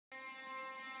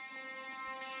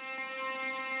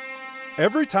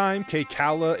Every time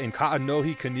Kekala and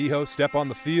Kaniho step on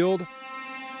the field,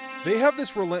 they have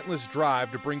this relentless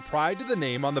drive to bring pride to the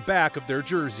name on the back of their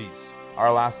jerseys.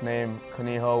 Our last name,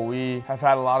 Kaniho, we have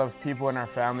had a lot of people in our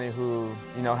family who,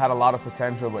 had a lot of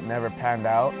potential but never panned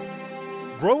out.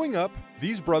 Growing up,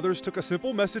 these brothers took a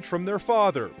simple message from their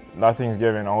father. Nothing's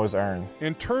given, always earned.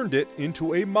 And turned it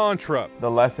into a mantra.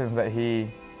 The lessons that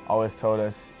he always told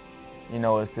us,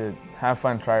 is to have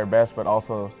fun, try your best, but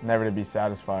also never to be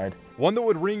satisfied. One that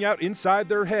would ring out inside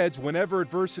their heads whenever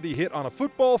adversity hit on a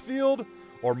football field,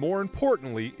 or more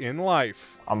importantly, in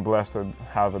life. I'm blessed to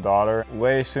have a daughter,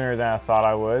 way sooner than I thought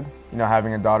I would.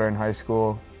 Having a daughter in high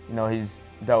school, he's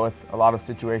dealt with a lot of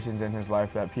situations in his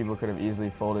life that people could have easily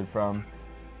folded from.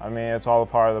 I mean, it's all a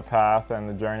part of the path and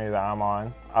the journey that I'm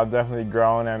on. I've definitely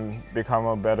grown and become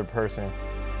a better person.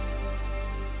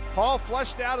 Hall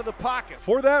flushed out of the pocket.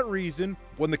 For that reason,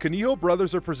 when the Kaniho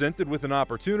brothers are presented with an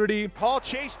opportunity, Hall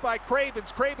chased by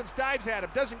Cravens. Cravens dives at him,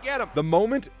 doesn't get him. The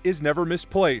moment is never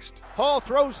misplaced. Hall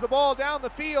throws the ball down the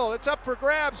field. It's up for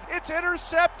grabs. It's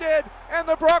intercepted, and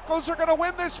the Broncos are going to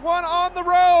win this one on the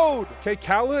road.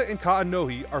 Kekala and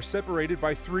Kaniho are separated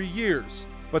by 3 years,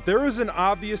 but there is an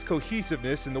obvious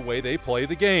cohesiveness in the way they play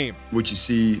the game. What you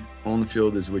see on the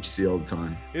field is what you see all the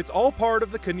time. It's all part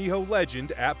of the Kaniho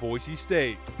legend at Boise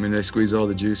State. I mean, they squeeze all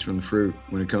the juice from the fruit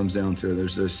when it comes down to it.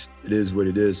 It is what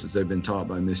it is, since they've been taught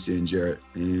by Misty and Jarrett,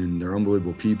 and they're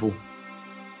unbelievable people.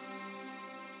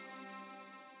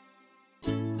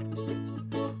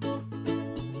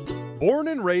 Born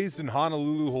and raised in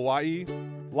Honolulu, Hawaii,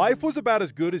 life was about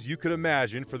as good as you could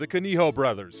imagine for the Kaniho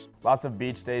brothers. Lots of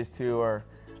beach days too, or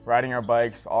riding our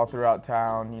bikes all throughout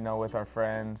town, with our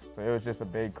friends. So it was just a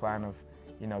big clan of,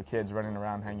 kids running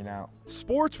around, hanging out.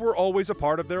 Sports were always a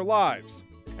part of their lives.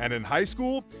 And in high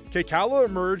school, Kekala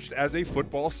emerged as a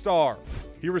football star.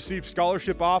 He received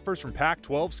scholarship offers from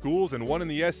Pac-12 schools and one in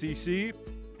the SEC.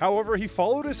 However, he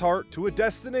followed his heart to a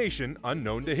destination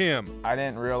unknown to him. I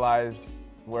didn't realize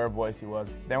where Boise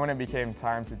was. Then when it became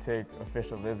time to take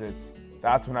official visits,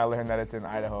 that's when I learned that it's in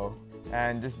Idaho.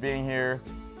 And just being here,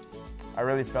 I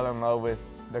really fell in love with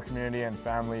the community and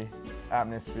family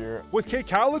atmosphere. With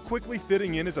Kekala quickly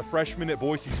fitting in as a freshman at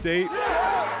Boise State,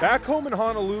 back home in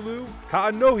Honolulu,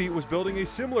 Kaniho was building a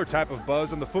similar type of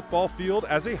buzz on the football field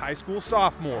as a high school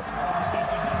sophomore.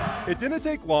 It didn't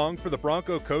take long for the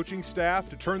Bronco coaching staff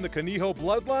to turn the Kaniho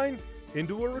bloodline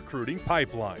into a recruiting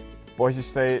pipeline. Boise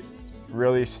State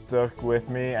really stuck with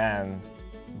me and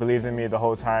believed in me the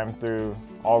whole time through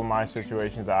all of my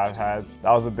situations that I've had.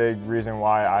 That was a big reason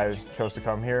why I chose to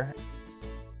come here.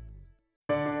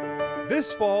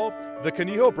 This fall, the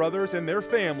Kaniho brothers and their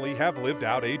family have lived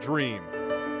out a dream.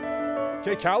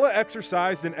 Kekala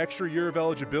exercised an extra year of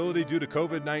eligibility due to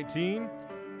COVID-19,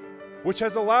 which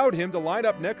has allowed him to line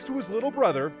up next to his little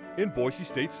brother in Boise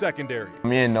State Secondary.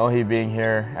 Me and Nohi being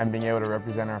here and being able to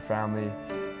represent our family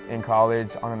in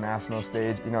college on a national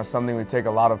stage, something we take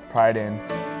a lot of pride in.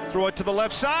 Throw it to the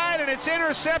left side, and it's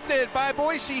intercepted by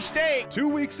Boise State. 2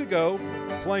 weeks ago,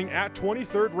 playing at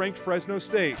 23rd ranked Fresno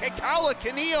State, Kekala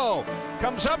Kaniho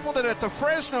comes up with it at the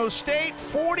Fresno State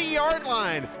 40-yard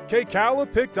line.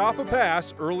 Kekala picked off a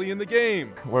pass early in the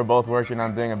game. We're both working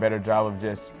on doing a better job of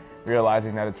just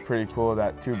realizing that it's pretty cool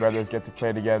that two brothers get to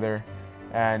play together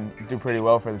and do pretty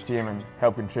well for the team and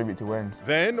help contribute to wins.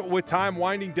 Then, with time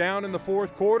winding down in the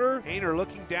fourth quarter, Hayner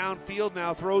looking downfield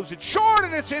now throws it short,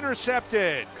 and it's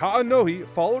intercepted. Kaniho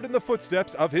followed in the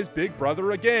footsteps of his big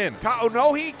brother again.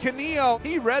 Kaniho,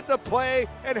 he read the play,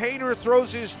 and Hayner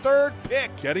throws his third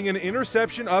pick, getting an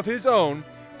interception of his own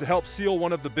to help seal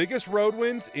one of the biggest road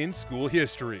wins in school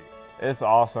history. It's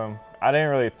awesome. I didn't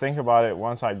really think about it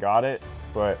once I got it,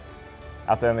 but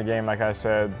at the end of the game, like I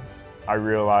said, I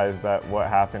realized that what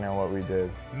happened and what we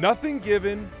did. Nothing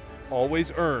given,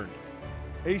 always earned.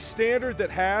 A standard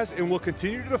that has and will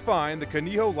continue to define the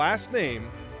Kaniho last name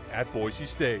at Boise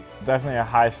State. Definitely a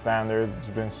high standard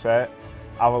has been set.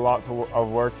 I have a lot of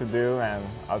work to do, and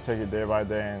I'll take it day by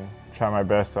day and try my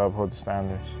best to uphold the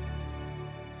standard.